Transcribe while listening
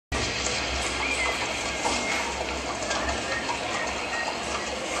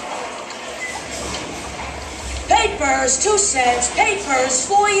Diapers, 2 cents. Papers,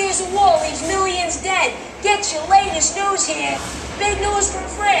 4 years of war leaves millions dead. Get your latest news here. Big news from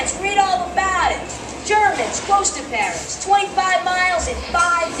France. Read all about it. Germans close to Paris. 25 miles in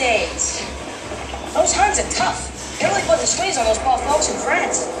 5 days. Those Huns are tough. They really put the squeeze on those poor folks in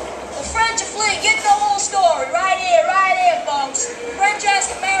France. The French are fleeing. Get the whole story right here, folks. French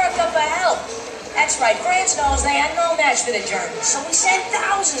ask America for help. That's right. France knows they are no match for the Germans, so we send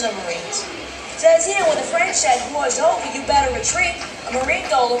thousands of Marines. Says here, when the French said war's over, you better retreat. A Marine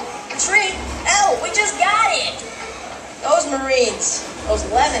told them, retreat? Hell, we just got it. Those Marines, those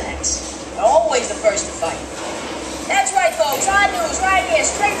Leathernecs, are always the first to fight. That's right, folks. Hot news right here,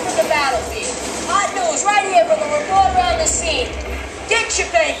 straight from the battlefield. Hot news right here from a reporter on the scene. Get your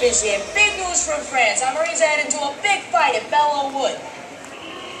papers here. Big news from France. Our Marines head into a big fight at Belleau Wood.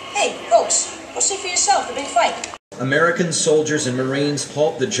 Hey, folks, go see for yourself the big fight. American soldiers and Marines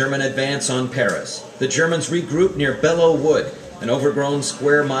halt the German advance on Paris. The Germans regroup near Belleau Wood, an overgrown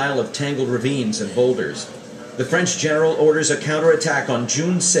square mile of tangled ravines and boulders. The French general orders a counterattack on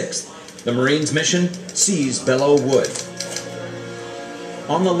June 6th. The Marines' mission? Seize Belleau Wood.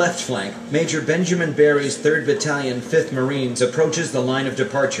 On the left flank, Major Benjamin Barry's 3rd Battalion, 5th Marines approaches the line of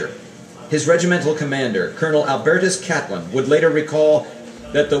departure. His regimental commander, Colonel Albertus Catlin, would later recall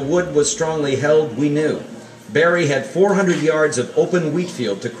that the wood was strongly held, we knew. Barry had 400 yards of open wheat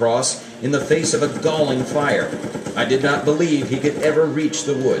field to cross in the face of a galling fire. I did not believe he could ever reach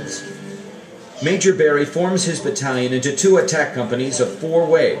the woods. Major Barry forms his battalion into 2 attack companies of 4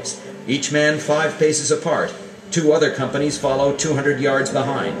 waves, each man 5 paces apart. 2 other companies follow 200 yards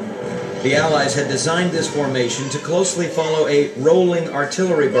behind. The Allies had designed this formation to closely follow a rolling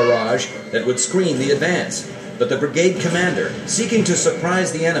artillery barrage that would screen the advance. But the brigade commander, seeking to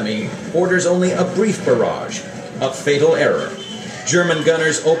surprise the enemy, orders only a brief barrage. A fatal error. German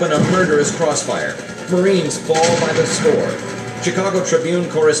gunners open a murderous crossfire. Marines fall by the score. Chicago Tribune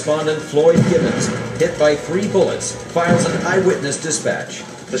correspondent Floyd Gibbons, hit by 3 bullets, files an eyewitness dispatch.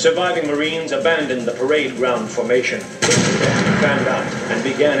 The surviving Marines abandoned the parade ground formation, fanned out, and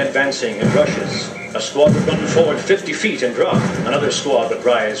began advancing in rushes. A squad would run forward 50 feet and drop. Another squad would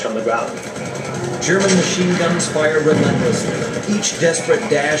rise from the ground. German machine guns fire relentlessly. Each desperate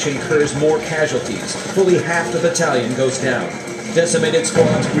dash incurs more casualties. Fully half the battalion goes down. Decimated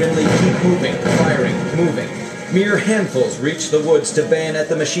squads grimly keep moving, firing, moving. Mere handfuls reach the woods to bayonet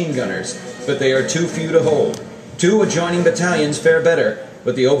the machine gunners, but they are too few to hold. 2 adjoining battalions fare better,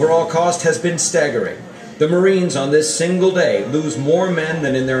 but the overall cost has been staggering. The Marines on this single day lose more men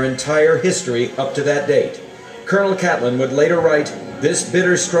than in their entire history up to that date. Colonel Catlin would later write, "This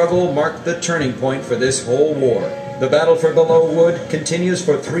bitter struggle marked the turning point for this whole war." The battle for Belleau Wood continues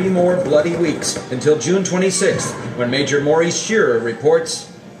for 3 more bloody weeks, until June 26th, when Major Maurice Shearer reports,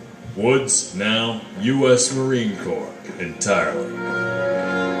 "Woods now U.S. Marine Corps entirely."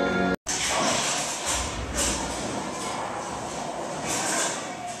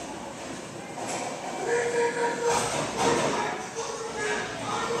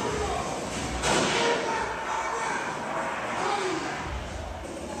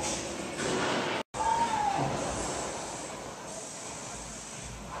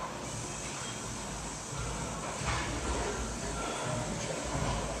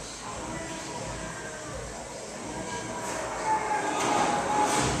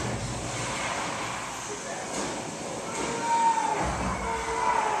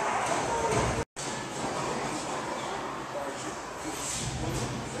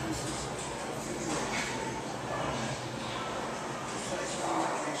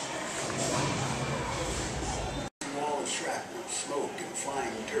 Smoke and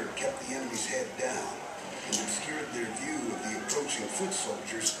flying dirt kept the enemy's head down and obscured their view of the approaching foot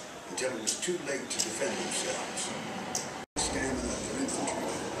soldiers until it was too late to defend themselves. Stamina for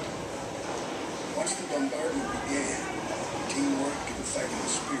infantry. Once the bombardment began, teamwork and fighting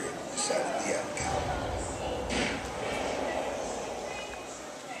spirit decided the outcome.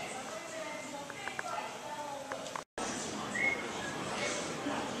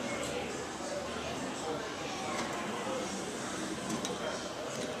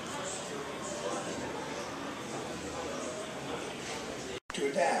 To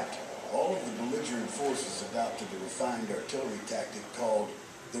adapt, all of the belligerent forces adopted the refined artillery tactic called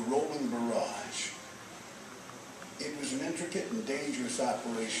the rolling barrage. It was an intricate and dangerous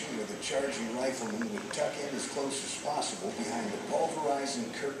operation where the charging rifleman would tuck in as close as possible behind a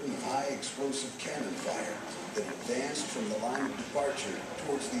pulverizing curtain of high explosive cannon fire that advanced from the line of departure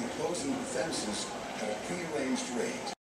towards the opposing defenses at a prearranged rate.